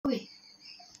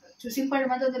Simple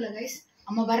ಮತ್ತೊಂದಿಲ್ಲ guys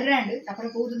ಅಮ್ಮ ಬರ್ರಾಂಡ್ ಅಪ್ಪರ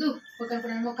ಕೂದುದು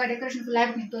ಒಕ್ಕ decoration full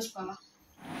ಆಗಿ ನಿಂತು ತೋರಿಸ್ಪಾವ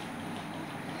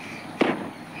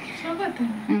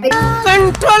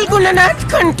ಕಂಟ್ರೋಲ್ ಗುಣನಾಥ್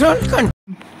ಕಂಟ್ರೋಲ್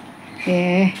ಏ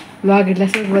ವ್ಲಾಗ್ ಇಡ್ಲ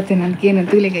ಹೋಗ್ಬತ್ತೇನೆ ನನಗೇನು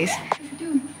ತೂಲೆ ಗೈಸ್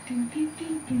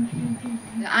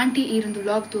ಆಂಟಿ ಈರೊಂದು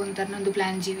ವ್ಲಾಗ್ ತೂ ಅಂತಾರೆ ನಂದು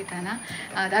ಪ್ಲಾನ್ ಜೀವಿತಾನ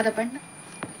ದಾದ ಪಂಡ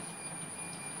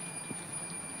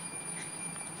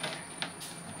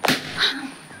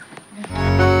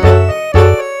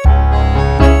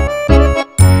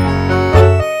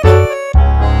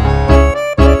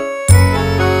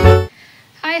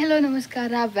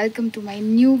ನಮಸ್ಕಾರ welcome to my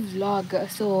new vlog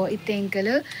so ಇತ್ತೆ ಎಂಕಲ್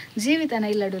ಜೀವಿತನ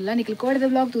ಇಲ್ಲಡುಲ್ಲ ನಿಖಲ್ ಕೋಡದ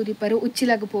ವ್ಲಾಗ್ ತೂದಿಪ್ಪರು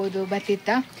ಉಚ್ಚಿಲಾಗಬಹುದು ಬರ್ತಿತ್ತ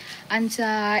ಅಂಚ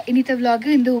ಇನ್ನಿತ ವ್ಲಾಗ್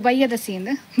ಇಂದು ಬಯ್ಯದ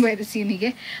ಸೀನಿಗೆ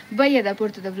ಬಯ್ಯದ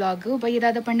ಪೂರ್ತದ ವ್ಲಾಗ್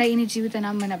ಬಯ್ಯದಾದ ಪಂಡ ಇನಿ ಜೀವಿತನ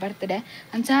ಅಮ್ಮನ ಬರ್ತಡೆ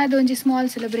ಅಂಚ ಅದು ಒಂಜಿ ಸ್ಮಾಲ್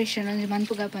ಸೆಲೆಬ್ರೇಷನ್ ಒಂಜಿ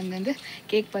ಮನ್ಪುಗ ಬಂದಂದು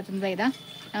ಕೇಕ್ ಪತ್ತಂದು ಬೈದ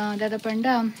ದಾದ ಪಂಡ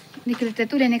ನಿಖಿಲ್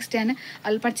ತೂಲೆ ನೆಕ್ಸ್ಟ್ ಟೈಮ್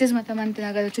ಅಲ್ಲಿ ಪರ್ಚೇಸ್ ಮತ್ತೆ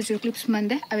ಮಂತಾಗ ಚೂಚೂರು ಕ್ಲಿಪ್ಸ್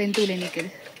ಮಂದೆ ಅವೇನು ತೂಲೆ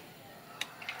ನಿಖಿಲ್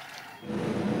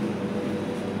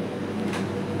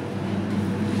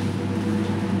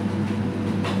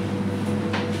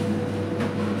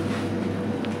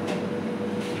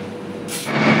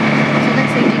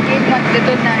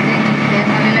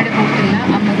ಮನೆಲ್ಲಡೆ ಹೋಗ್ತಿಲ್ಲ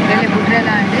ಅಮ್ಮ ಬೆಲೆ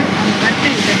ಬಿಡ್ರೆಲ್ಲ ಅಂಡು ಅಮ್ಮ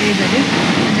ಬರ್ತಿದ್ದ ಹೇಗದು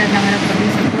ನಮ್ಮರ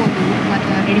ಹೋದು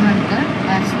ಮತ್ತು ರೆಡಿ ಮಾಡ್ಕ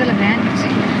ಅಷ್ಟೆಲ್ಲ ಗ್ರ್ಯಾಂಡ್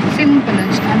ಸಿಂಪಲ್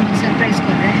ಅಷ್ಟು ಅಮ್ಮ ಸರ್ಪ್ರೈಸ್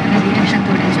ಕೊಡ್ರೆ ನನಗೆ ರಿಯಾಕ್ಷನ್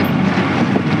ತೋಡಿಸು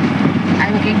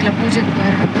ಆವಾಗ ಇಂಕ್ಲ ಪೂಜೆಗೆ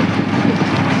ಬರೋದು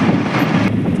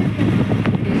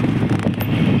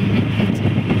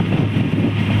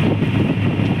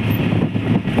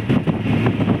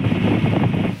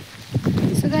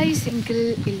ಸೊ ಗೈಸ್ ಇಂಕಲ್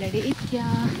ಇಲ್ಲಡೆ ಇತ್ಯಾ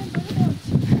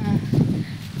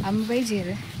ಅಮ್ಮ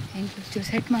ಬೈಜೇರು ಚೂರು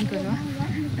ಸೆಟ್ ಮಾಡ್ಕೊಳ್ವಾ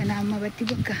ನನ್ನ ಅಮ್ಮ ಬತ್ತಿ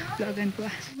ಬುಕ್ಕ ಬ್ಲಾಗ್ ಅನ್ಪುವ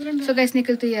ಸೊ ಗೈಸ್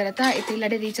ನಿಖಲ್ ತುಯ್ಯಾರತ್ತ ಇತ್ತು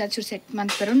ಇಲ್ಲಡೆ ರೀಚಾರ್ಜ್ ಚೂರು ಸೆಟ್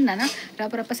ಮಾಡ್ತಾರು ನಾನು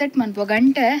ರಪ್ಪ ಸೆಟ್ ಮಾಡ್ಪುವ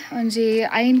ಗಂಟೆ ಒಂಜಿ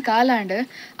ಐನ್ ಕಾಲಾಂಡ್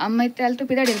ಅಮ್ಮ ಇತ್ತೆ ಅಲ್ತು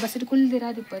ಪಿದಾಡಿ ಬಸ್ ಇಟ್ಟು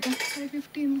ಕುಲ್ದಿರಾದಿಪ್ಪದ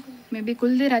 5:15 ಮೇ ಬಿ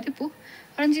ಕುಲ್ದಿರಾದಿಪ್ಪು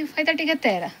ಒಂಜಿ 5:30ಗೆ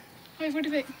ಎತ್ತಾರ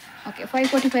 5:45 ಓಕೆ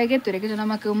 5:45ಗೆ ಎತ್ತುರಿ ಇದು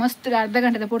ನಮಕ್ ಮಸ್ತ್ ಅರ್ಧ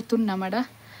ಗಂಟೆದ ಪೊಡ್ತುನ್ನ ಮಾಡ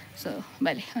ಸೊ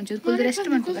ಬಲೆ ಒಂಚೂರು ಕುಲ್ದು ರೆಸ್ಟ್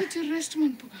ಮಾಡ್ಪುವ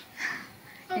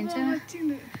ಎಂಚ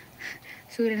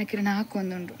ಸೂರ್ಯನ ಕಿರಣ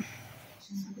ಹಾಕೊಂದುಂಡು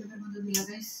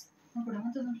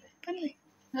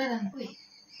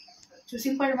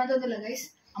ಸಿಂಪಲ್ ಮತ್ತೊಂದಿಲ್ಲ ಗೈಸ್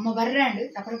ಅಮ್ಮ ಬರ್ರಾಂಡ್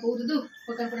ಅಪ್ಪರ ಕೂದುದು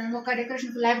ಒಕ್ಕ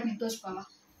ಡೆಕೋರೇಷನ್ ಫುಲ್ ಆಗಿ ನಿಂತು ತೋರಿಸ್ಪಾವ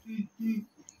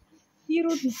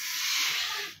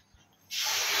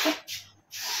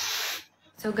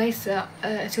ಸೊ ಗೈಸ್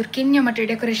ಚೂರು ಕೆನ್ಯ ಮಟ್ಟ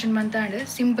ಡೆಕೋರೇಷನ್ ಮಂತಾಂಡ್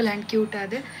ಸಿಂಪಲ್ ಆ್ಯಂಡ್ ಕ್ಯೂಟ್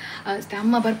ಆದ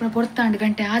ಅಮ್ಮ ಬರ್ಪನ ಪೊರ್ತಾಂಡ್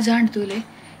ಗಂಟೆ ಆ ಜಾಂಡ್ ತೂಲೆ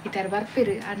ಈ ಥರ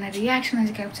ಬರ್ಪಿರು ಅದನ್ನ ರಿಯಾಕ್ಷನ್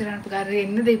ಅಂಚೆ ಕ್ಯಾಪ್ಚರ್ ಅನ್ಬೇಕಾದ್ರೆ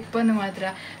ಎನ್ನದೇ ಇಪ್ಪಂದು ಮಾತ್ರ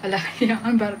ಅಲ್ಲ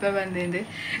ಯಾನ್ ಬರ್ತಾ ಬಂದಿದ್ದು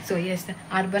ಸೊ ಎಸ್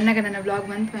ಅದು ಬಂದಾಗ ನನ್ನ ವ್ಲಾಗ್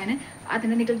ಬಂದ್ಮೇನೆ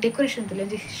ಅದನ್ನು ನಿಖಲ್ ಡೆಕೋರೇಷನ್ ತುಲೆ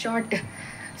ಒಂಜಿ ಶಾರ್ಟ್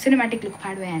ಸಿನಿಮ್ಯಾಟಿಕ್ ಲುಕ್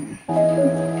ಪಾಡ್ವೇನ್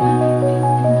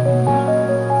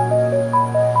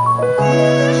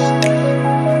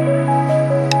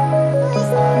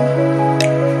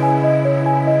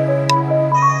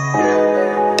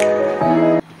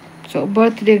ಸೊ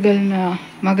ಬರ್ತ್ಡೇಗಳನ್ನ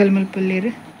ಮಗಲ್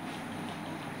ಮಲ್ಪಲ್ಲಿರು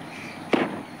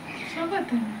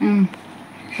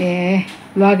ಏ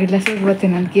ವ್ಲಾಗ್ ಇಡ್ಲ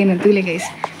ಹೋಗ್ಬತ್ತೇನೆ ನನಗೇನು ತೂಲೆ guys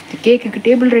cake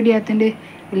table ready ಆತಂಡೆ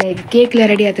like ಕೇಕ್ಲ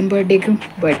ready ಆತನ ಬರ್ಡೇಗೆ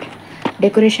ಬಟ್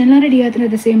ಡೆಕೋರೇಷನ್ಲ ರೆಡಿ ಆತನ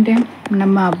ಅಟ್ ದ ಸೇಮ್ ಟೈಮ್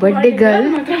ನಮ್ಮ ಬರ್ಡೇ ಗರ್ಲ್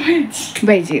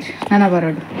ಬೈಜೀರ್ ನನ್ನ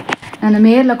ಬರೋಡು ನನ್ನ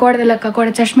ಮೇರ್ಲ ಕೊಡದಲ್ಲಕ್ಕ ಕೊಡ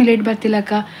ಚಶ್ಮೆ ರೇಟ್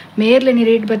ಬರ್ತಿಲ್ಲಕ್ಕ ಮೇರ್ಲೆ ನೀ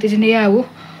ರೇಟ್ ಬರ್ತಿದ್ದೀನಿ ಯಾವು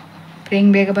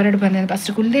ಹೆಂಗೆ ಬೇಗ ಬರೋಡು ಬಂದೆ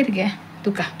ಫಸ್ಟ್ ಕುಲ್ದೇರಿಗೆ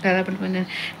ತುಕ ದಾದಾಪಟ್ಟು ಬಂದೆ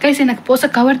ಕೈಸ್ ಏನಕ್ಕೆ ಪೊಸ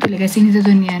ಕವರ್ ತುಲೆ ಗೈಸ್ ಇನ್ನಿದ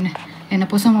ದುನಿಯಾನ ಏನ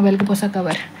ಹೊಸ ಮೊಬೈಲ್ಗೆ ಹೊಸ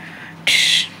ಕವರ್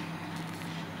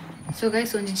ಸೊ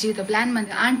ಗೈಸ್ ಒಂಜಿ ಜೀವಿತ ಪ್ಲಾನ್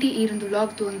ಬಂದ ಆಂಟಿ ಈರೊಂದು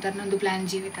ವ್ಲಾಗ್ ತೂ ಅಂತಾರೆ ನಂದು ಪ್ಲಾನ್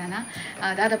ಜೀವಿತಾನ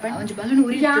ದಾದಪ್ಪ ಒಂಜಿ ಬಲೂನ್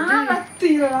ಉರಿ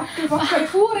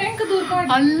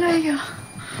ಅಲ್ಲಯ್ಯ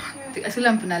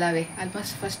ಸುಲಂಪುನಲ್ಲ ಅವೇ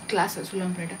ಆಲ್ಮೋಸ್ಟ್ ಫಸ್ಟ್ ಕ್ಲಾಸ್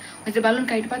ಸುಲಂಪುನ ಮತ್ತೆ ಬಲೂನ್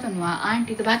ಕೈಟ್ ಪಾತನ್ವ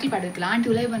ಆಂಟಿ ಇದು ಬಾಕಿ ಪಾಡಿರ್ತಿಲ್ಲ ಆಂಟಿ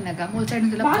ಉಲೈ ಬಂದಾಗ ಮೂಲ್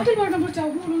ಸೈಡ್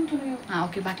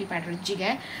ಓಕೆ ಬಾಕಿ ಪಾಡ್ರು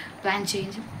ಇಜ್ಜಿಗೆ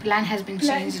ಪ್ಲಾನ್ ಹ್ಯಾಸ್ ಬಿನ್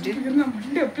ಚೇಂಜ್ಡ್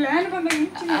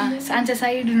ಅಂಚ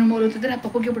ಸೈಡ್ ಮೂಲುತ್ತಿದ್ರೆ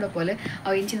ಅಪ್ಪ ಪೊಗೆ ಬಿಡಪ್ಪೋಲೆ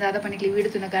ಅವು ಇಂಚಿನ ದಾದ ಪನಿಕ್ಲಿ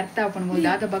ವೀಡುತ್ತುನ ಅರ್ಥ ಆಪಣ ಮೂಲ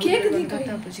ದಾದ ಬಗ್ಗೆ ಅರ್ಥ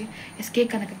ಆಪುಜಿ ಎಸ್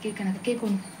ಕೇಕ್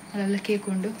ಉಂಡು ಅಲ್ಲೆಲ್ಲ ಕೇಕ್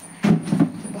ಉಂಡು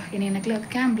ಏನೇನಕ್ಲ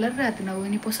ಕ್ಯಾಮ್ ಬ್ಲರ್ ಆಯ್ತು ನಾವು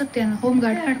ನೀ ಪೊಸತ್ತೆ ಹೋಮ್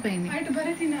ಗಾರ್ಡ್ ಮಾಡ್ಪೇನಿ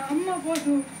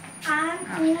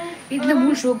ಇದನ್ನ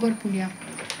ಮೂರು ಶೋಕ್ ಬರ್ಪುಣ್ಯ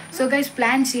so guys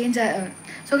plan change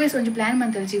so guys ಒಂಜಿ ಪ್ಲಾನ್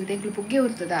ಮಂತಲ್ಲ ಜೀವಿತ ಎಂಕ್ಲು ಪುಗ್ಗೆ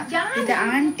ಬರ್ತದ ಮತ್ತೆ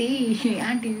ಆಂಟಿ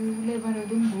ಉಲ್ಲೇ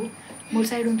ಬರೋದುಂಬು ಮೂರು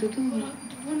ಸೈಡ್ ಉಂಟು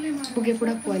ಪುಗ್ಗೆ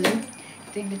ಪುಡಪ್ಪು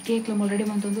ಎಂಗ್ಲ ಕೇಕ್ಲ ಮೂರು ರೆಡಿ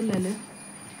ಮಂತೊಂದುಲ್ಲಲು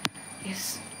ಎಸ್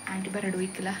ಆಂಟಿ ಬರಡು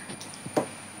ಇಕ್ಕಲ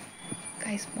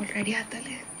ಗೈಸ್ ಮೂರು ರೆಡಿ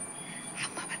ಆತಲ್ಲ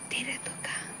ಅಮ್ಮ ಬರ್ತೀರ ತೂಕ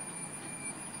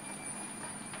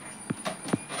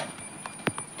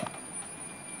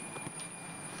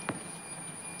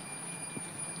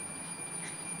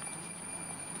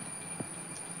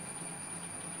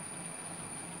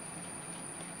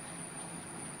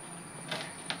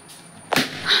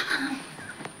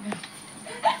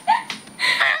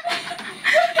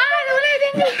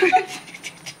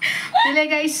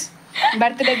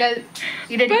birthday girl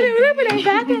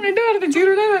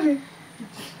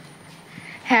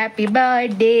happy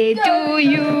birthday to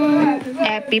you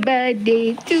happy birthday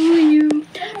to you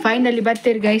finally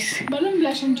ಬರ್ತೀರಿ ಗೈಸ್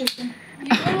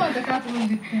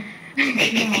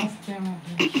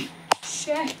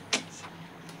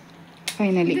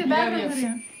ಫೈನಲಿ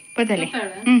ಪತಲಿ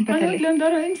ಪತಲಿ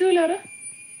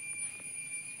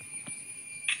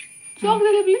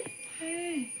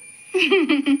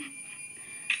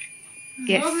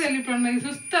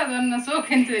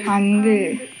ಅಂದು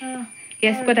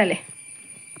ಎಸ್ ಪತಲೆ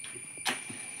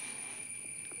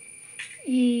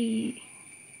ಈ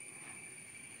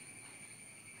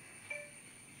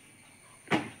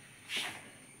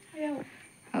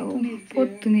ಅವು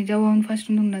ಪೊತ್ತು ನಿಜ ಅವನು ಫಸ್ಟ್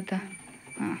ಉಂಡತ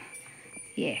ಹಾಂ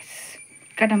ಎಸ್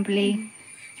ಕಟಂಪ್ಲಿ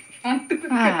ಹಾಂ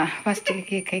ಫಸ್ಟಿಗೆ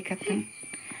cake ಕೈಕತ್ತಾನೆ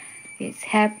S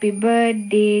happy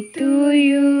birthday to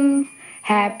you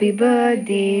happy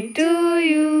birthday to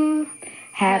you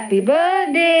happy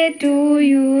birthday to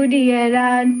you dear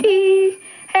aunty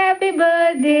happy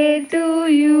birthday to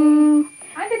you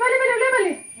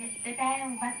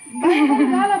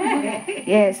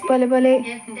yes pale pale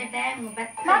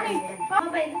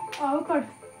mommy oh god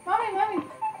mommy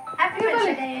happy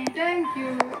birthday thank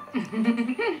you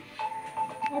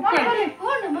mobile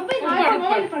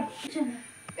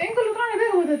enko lutrane be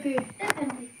hodati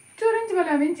choranji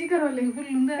bala menchi karole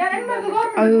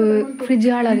ayu fridge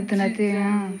halagittanate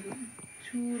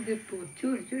choor deppo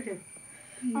choor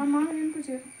amma enko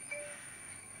che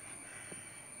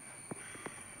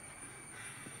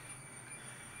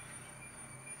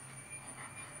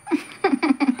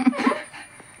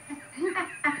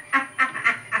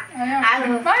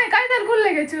ಮಾಮಿ ಕಾಯ್ದಲ್ಲಿ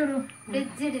ಗುಲ್ಲೆಗೆ ಚೂರು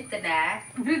fridge ಇಡ್ತದ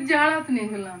fridge ಹಾಳಾತು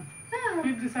ನೀಂಗಿಲ್ಲ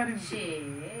fridge ಸರಿ ಶೇ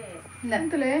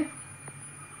ಅಂತಲೇ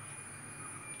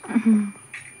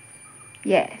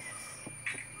S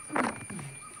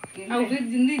ಅವು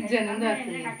fridge ಇಂದ ಇಜ್ಜ ನಂದ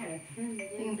ಆಗ್ತದೆ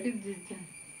fridge ಇಜ್ಜ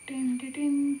tin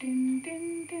tin tin tin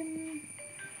tin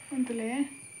ಅಂತಲೇ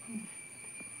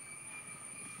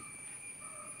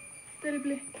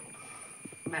ತರಿಪ್ಲೆ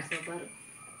ಮಾರ್ಸೋಬಾರು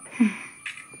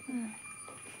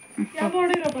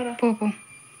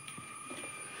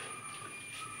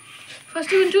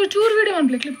first ಒಂಚೂರು ಚೂರು ವಿಡಿಯೋ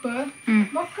ಮಾಡ್ಲಿ ಕ್ಲಿಪ್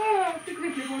ಮಕ್ಕ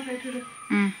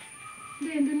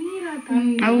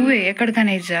ಅವೇ ಎಕಡೆ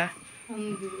ತಾನೇ ಇಜ್ಜ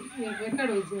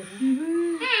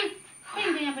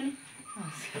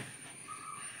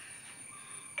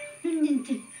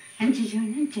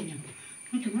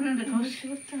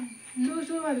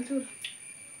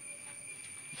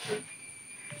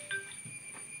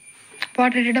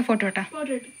पोर्ट्रेट फोटोट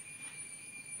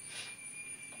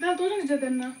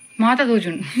माता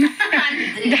तोजुन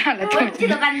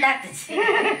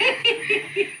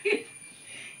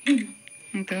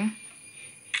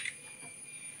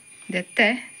ದತ್ತೆ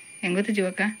ಹೆಂಗ್ ಗೊತ್ತಿಜಿ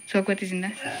ಅಕ್ಕ ಸೋಕ್ ಗೊತ್ತಿಜಿಂದ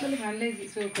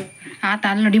ಆ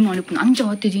ತಾಲ್ ನೋಡಿ ಮಾಡಿಪು ಅಂಚ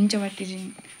ಹೊತ್ತಿಜಿ ಇಂಚ ಹೊತ್ತಿಜಿ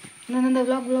ನಂದ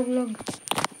vlog vlog vlog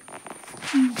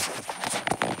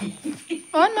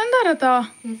on ಮಂದಾರತ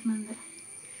S Mandara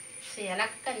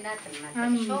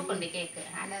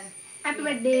happy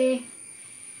birthday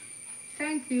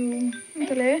thank you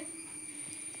ಅಂತಲೇ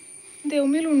ದೇವ್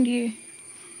ಮೇಲೆ ಉಂಡಿ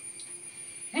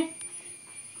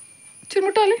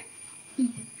ಚಿರ್ಮುಟ್ಟಾಲೆ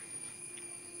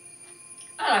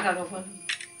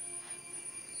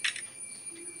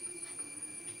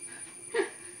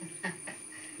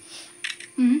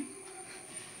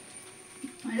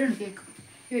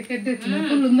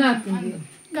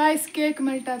गाइस केक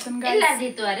मेल्ट आतन गाइस ಎಲ್ಲ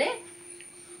ದೀತು ಅರೆ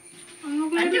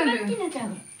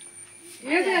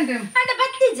ಅಂತ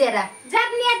ಬತ್ತಿ ಜರ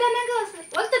ಜರ್ನಿ ಅದನಗ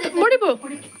ಒಲ್ತದೆ ಮುಡಿಬು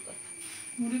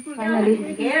ಫೈನಲಿ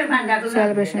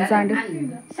ಸೆಲೆಬ್ರೇಷನ್ಸ್ ಆಂಡ್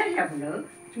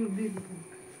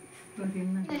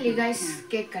ಇಲ್ಲಿ गाइस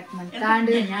ಕೇಕ್ ಕಟ್ ಮಾಡ್ತಾ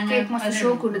ಆಂಡ್ ಕೇಕ್ ಮಸ್ತ್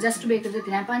ಶೋಕ್ ಉಂಡು ಜಸ್ಟ್ ಬೇಕು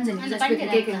ಜೊತೆ ನಾ ಪಂಜನಿ ಜಸ್ಟ್ ಬೇಕು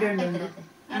ಕೇಕ್ ಇಡ್ಕೊಂಡು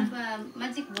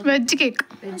veg cake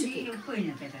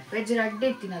veg ರಡ್ಡೆ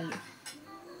ಇತ್ತಿನಲ್ಲಿ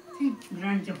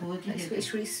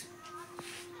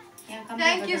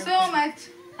Thank you so much.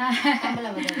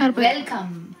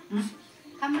 Welcome.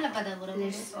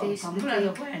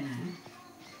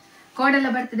 ಕೋಡೆಲ್ಲ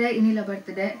ಬರ್ತದೆ ಇನ್ನಿಲ್ಲ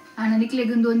ಬರ್ತದೆ ಆನ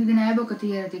ನಿಕ್ಲೆಗೆ ಒಂದು ದಿನ ಯಾಬೇಕು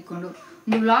ತೀರ ತಿಕ್ಕೊಂಡು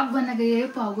ಒಂದು ವ್ಲಾಗ್ ಬಂದಾಗ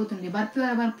ಏಪ ಆಗೋತುಂಡಿ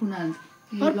ಬರ್ಪಿವಾರ ಬರ್ಪುನ ಅಂತ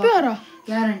ಬರ್ಪಿವಾರ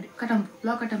ಗ್ಯಾರಂಟಿ ಕಟಂಪ್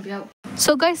ವ್ಲಾಗ್ ಕಟಂಪ್ ಯಾವ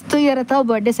ಸೊ ಗೈಸ್ ತುಯ್ಯರತ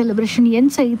ಬರ್ಡೇ ಸೆಲೆಬ್ರೇಷನ್ ಏನ್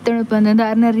ಸಹಿತಣಪ್ಪ ಅಂದ್ರೆ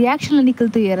ಅರ್ನ ರಿಯಾಕ್ಷನ್ ನಿಕಲ್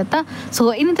ತುಯ್ಯರತ ಸೊ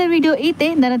ಇನ್ನಂತ ವಿಡಿಯೋ ಐತೆ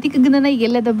ನನ್ನ ತಿಕ್ಕಗನ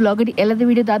ಎಲ್ಲದ ಬ್ಲಾಗ್ ಎಲ್ಲದ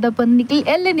ವಿಡಿಯೋ ದಾದಪ್ಪ ನಿಕಲ್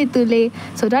ಎಲ್ಲ ನಿತ್ತುಲೆ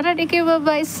so Tata take care bye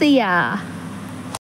bye C ಯಾ